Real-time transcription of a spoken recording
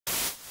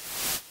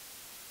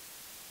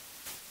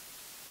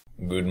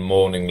Good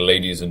morning,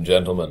 ladies and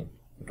gentlemen,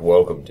 and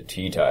welcome to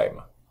Tea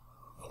Time.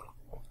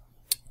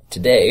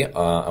 Today,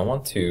 I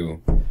want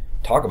to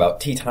talk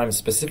about tea time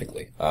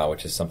specifically,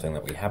 which is something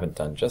that we haven't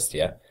done just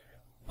yet,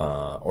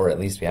 or at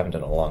least we haven't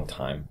done in a long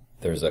time.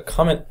 There's a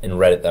comment in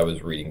Reddit that I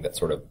was reading that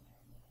sort of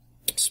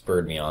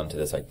spurred me on to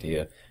this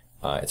idea.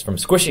 It's from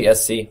Squishy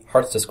SC,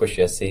 hearts to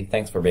Squishy SC,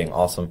 thanks for being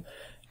awesome.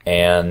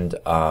 And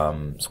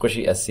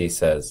Squishy SC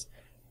says,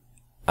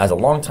 as a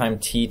longtime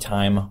tea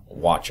time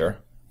watcher,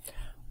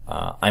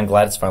 I'm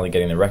glad it's finally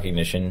getting the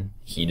recognition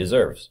he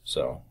deserves.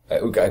 So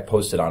I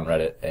posted on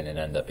Reddit and it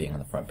ended up being on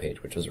the front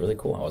page, which was really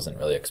cool. I wasn't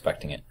really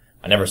expecting it.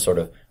 I never sort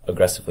of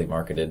aggressively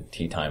marketed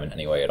tea time in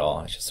any way at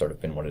all. It's just sort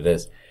of been what it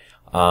is.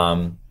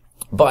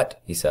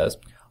 But, he says,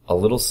 a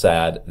little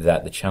sad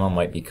that the channel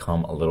might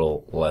become a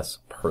little less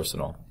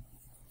personal.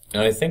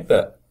 And I think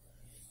that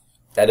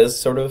is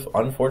sort of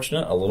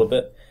unfortunate a little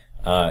bit.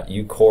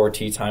 You core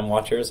tea time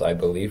watchers, I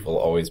believe, will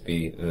always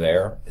be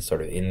there,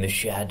 sort of in the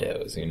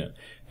shadows, you know,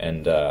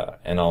 and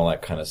all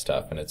that kind of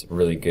stuff. And it's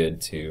really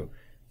good to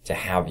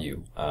have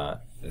you,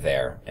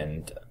 there.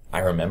 And I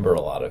remember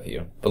a lot of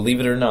you. Believe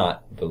it or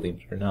not,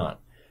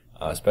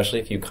 especially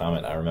if you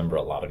comment, I remember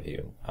a lot of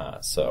you.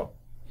 So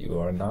you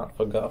are not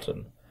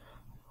forgotten.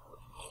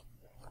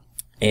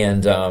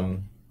 And,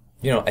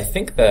 I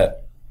think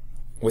that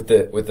with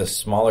the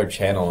smaller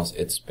channels,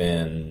 it's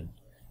been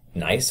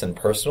nice and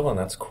personal, and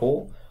that's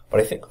cool. But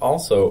I think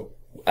also,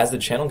 as the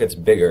channel gets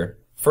bigger,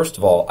 first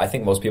of all, I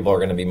think most people are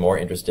going to be more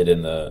interested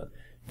in the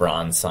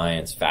bronze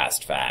science,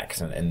 fast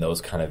facts, and those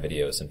kind of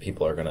videos, and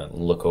people are going to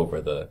look over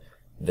the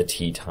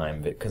tea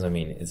time bit, because, I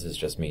mean, this is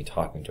just me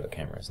talking to a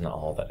camera. It's not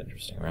all that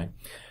interesting, right?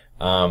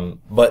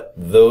 But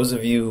those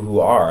of you who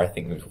are, I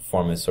think,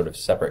 form this sort of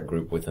separate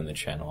group within the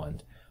channel,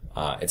 and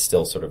it's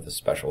still sort of the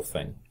special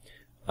thing.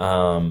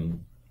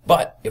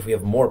 But if we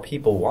have more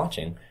people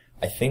watching,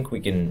 I think we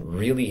can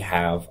really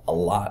have a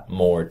lot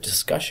more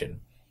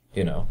discussion,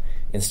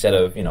 instead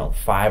of,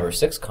 5 or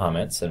 6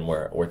 comments and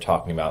we're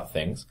talking about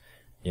things,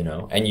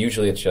 and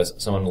usually it's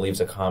just someone leaves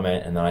a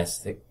comment and then I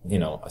say,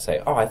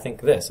 oh, I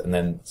think this, and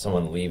then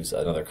someone leaves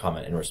another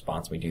comment in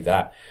response. We do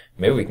that.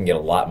 Maybe we can get a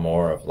lot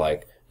more of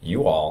like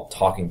you all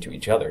talking to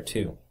each other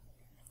too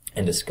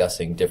and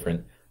discussing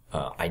different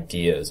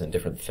ideas and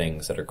different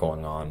things that are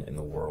going on in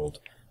the world.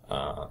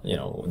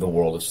 The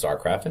world of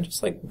StarCraft, and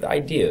just like the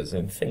ideas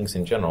and things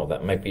in general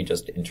that might be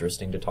just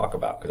interesting to talk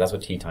about, because that's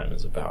what tea time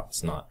is about.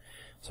 It's not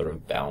sort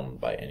of bound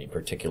by any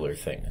particular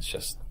thing. It's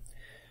just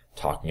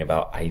talking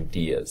about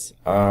ideas.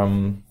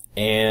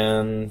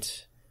 And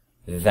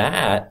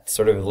that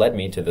sort of led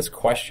me to this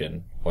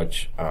question,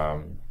 which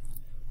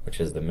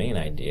is the main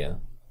idea.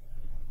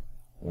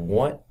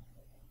 What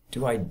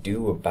do I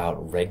do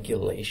about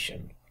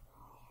regulation?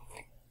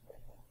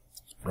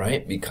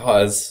 Right?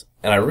 Because,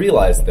 and I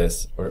realized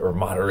this, or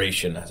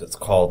moderation as it's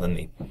called on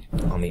the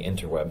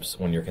interwebs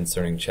when you're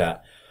concerning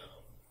chat.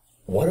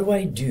 What do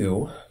I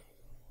do?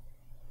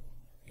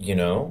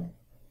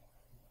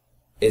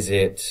 Is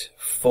it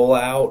full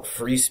out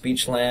free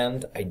speech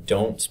land? I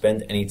don't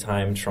spend any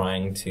time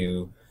trying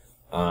to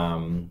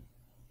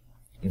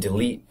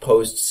delete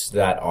posts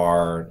that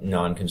are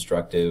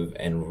non-constructive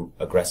and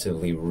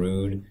aggressively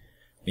rude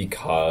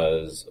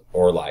because,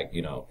 or like,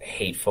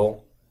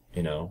 hateful,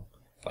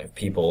 like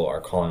people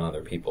are calling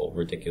other people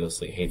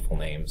ridiculously hateful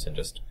names and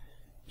just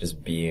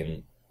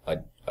being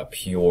a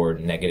pure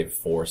negative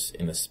force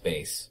in the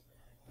space.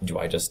 Do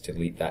I just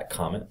delete that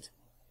comment?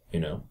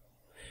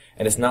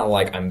 And it's not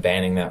like I'm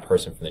banning that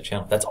person from the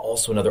channel. That's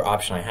also another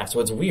option I have. So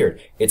it's weird.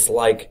 It's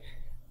like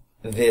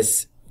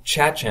this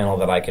chat channel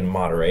that I can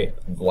moderate,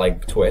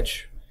 like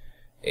Twitch,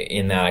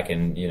 in that I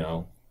can,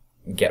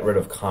 get rid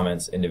of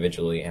comments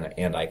individually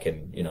and I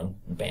can,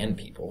 ban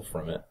people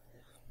from it.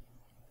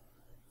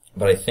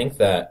 But I think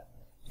that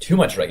too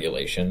much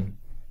regulation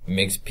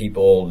makes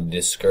people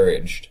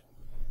discouraged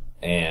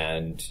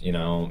and,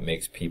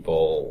 makes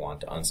people want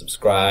to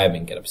unsubscribe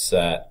and get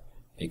upset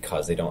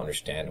because they don't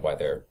understand why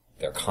their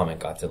comment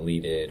got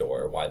deleted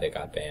or why they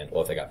got banned.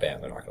 Well, if they got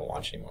banned, they're not going to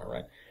watch anymore,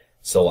 right?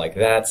 So, like,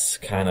 that's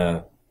kind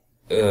of,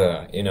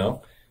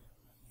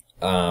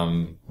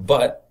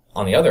 but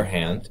on the other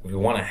hand, if we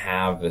want to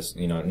have this,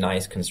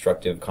 nice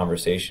constructive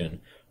conversation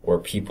where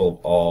people of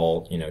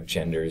all,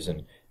 genders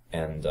and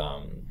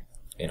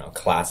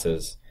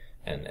classes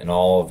and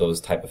all of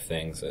those type of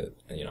things,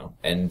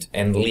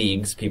 and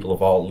leagues, people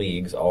of all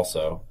leagues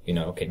also,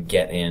 can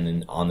get in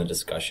and on the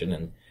discussion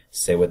and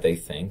say what they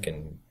think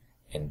and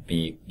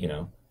be,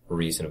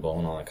 reasonable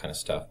and all that kind of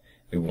stuff.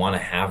 If we want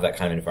to have that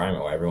kind of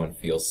environment where everyone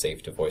feels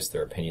safe to voice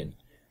their opinion,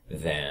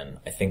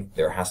 then I think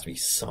there has to be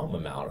some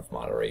amount of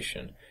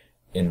moderation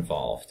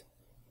involved.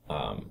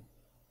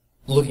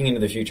 Looking into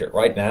the future.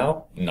 Right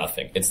now,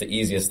 nothing. It's the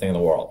easiest thing in the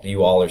world.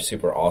 You all are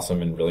super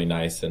awesome and really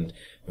nice and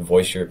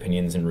voice your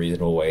opinions in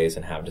reasonable ways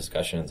and have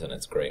discussions, and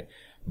it's great.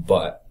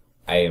 But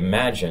I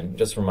imagine,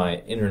 just from my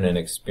internet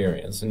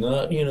experience,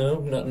 not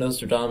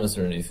Nostradamus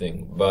or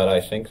anything, but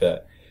I think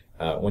that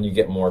when you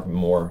get more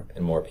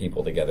and more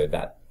people together,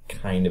 that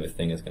kind of a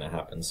thing is going to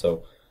happen.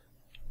 So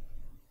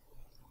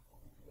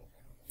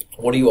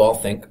what do you all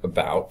think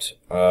about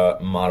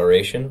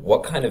moderation?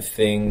 What kind of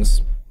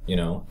things,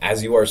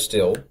 as you are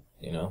still,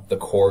 the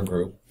core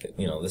group,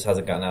 this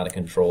hasn't gotten out of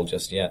control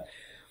just yet.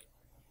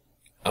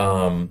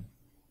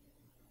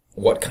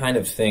 What kind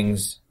of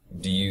things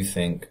do you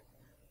think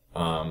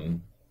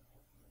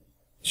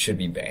should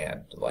be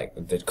banned? Like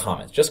the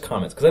comments, just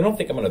comments, because I don't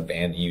think I'm going to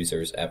ban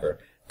users ever,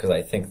 because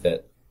I think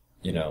that,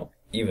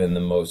 even the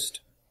most,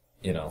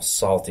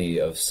 salty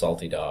of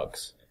salty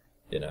dogs,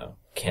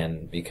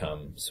 can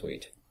become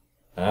sweet.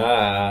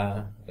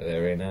 Ah,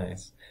 very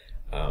nice.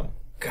 God,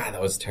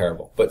 that was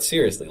terrible. But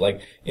seriously,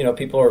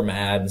 people are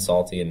mad and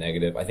salty and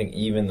negative. I think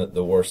even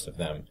the worst of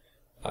them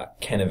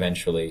can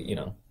eventually,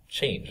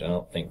 change. I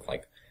don't think,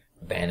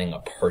 banning a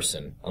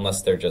person,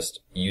 unless they're just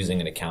using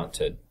an account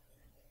to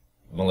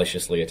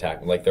maliciously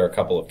attack me. Like, there are a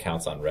couple of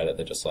accounts on Reddit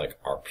that just,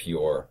 are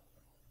pure,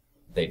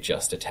 they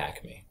just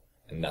attack me.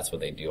 And that's what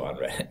they do on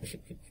Reddit.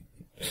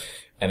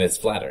 And it's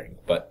flattering.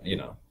 But,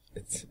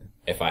 it's,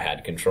 if I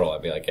had control,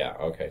 I'd be like, yeah,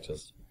 okay,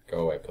 just go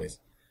away, please.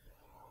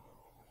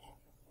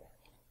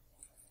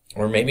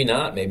 Or maybe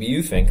not. Maybe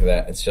you think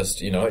that it's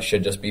just, it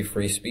should just be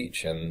free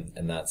speech and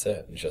that's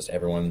it. It's just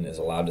everyone is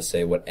allowed to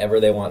say whatever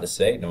they want to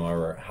say, no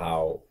matter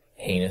how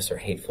heinous or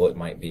hateful it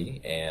might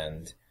be,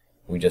 and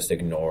we just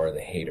ignore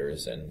the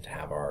haters and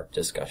have our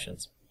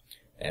discussions.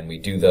 And we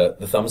do the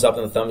thumbs up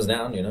and the thumbs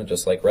down,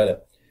 just like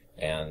Reddit.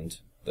 And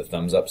the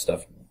thumbs up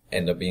stuff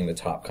end up being the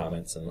top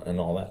comments and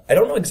all that. I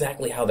don't know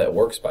exactly how that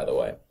works, by the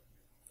way.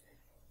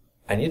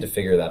 I need to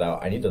figure that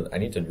out. I need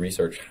to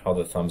research how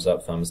the thumbs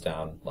up, thumbs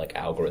down,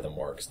 algorithm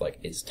works.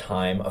 Is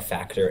time a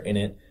factor in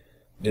it?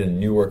 Do the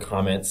newer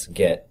comments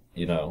get,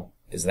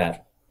 is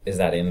that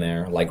in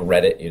there? Like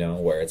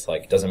Reddit, where it's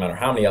it doesn't matter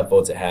how many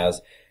upvotes it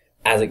has,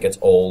 as it gets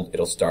old,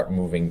 it'll start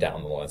moving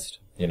down the list,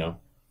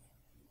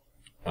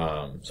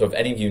 So if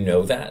any of you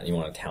know that and you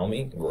want to tell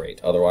me, great.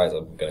 Otherwise,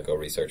 I'm going to go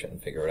research it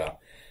and figure it out.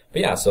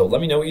 But yeah, so let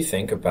me know what you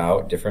think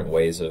about different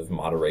ways of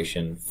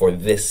moderation for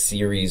this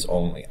series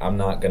only. I'm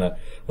not gonna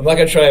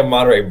try and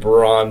moderate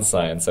bronze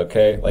science,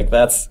 okay?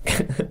 That's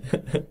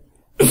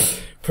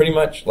pretty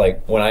much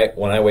when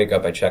I wake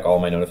up, I check all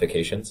my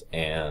notifications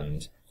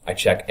and I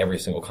check every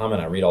single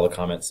comment. I read all the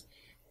comments,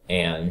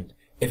 and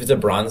if it's a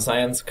bronze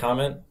science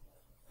comment,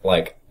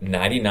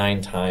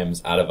 99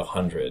 times out of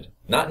 100,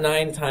 not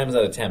 9 times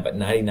out of 10, but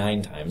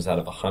 99 times out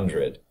of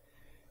 100,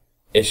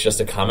 it's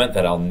just a comment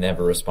that I'll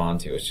never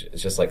respond to.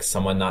 It's just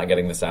someone not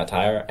getting the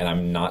satire, and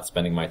I'm not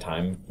spending my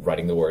time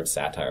writing the word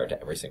satire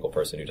to every single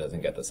person who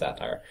doesn't get the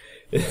satire.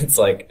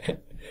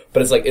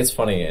 But it's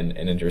funny and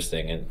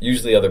interesting, and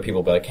usually other people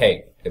will be like,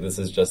 hey, if this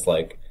is just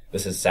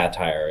this is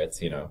satire,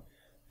 it's,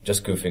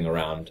 just goofing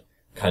around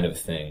kind of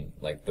thing.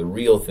 The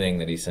real thing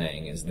that he's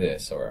saying is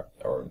this, or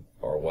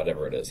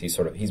whatever it is.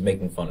 He's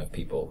making fun of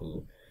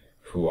people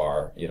who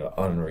are,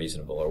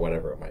 unreasonable or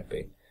whatever it might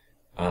be.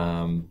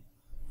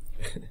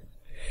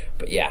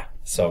 But yeah,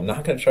 so I'm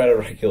not going to try to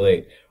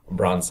regulate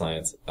bronze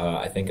science.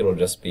 I think it'll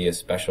just be a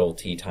special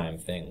tea time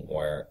thing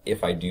where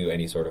if I do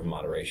any sort of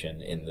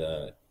moderation in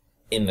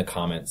the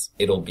comments,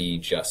 it'll be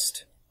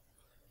just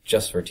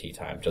for tea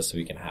time, just so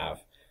we can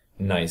have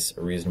nice,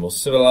 reasonable,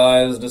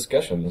 civilized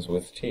discussions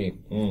with tea.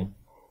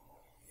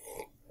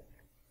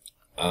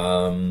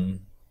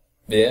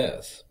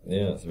 Yes,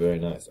 very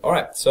nice. All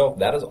right, so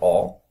that is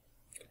all.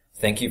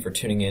 Thank you for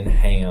tuning in,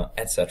 hanging out,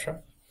 etc.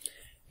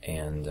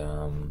 And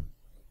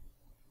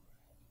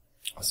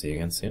I'll see you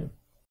again soon.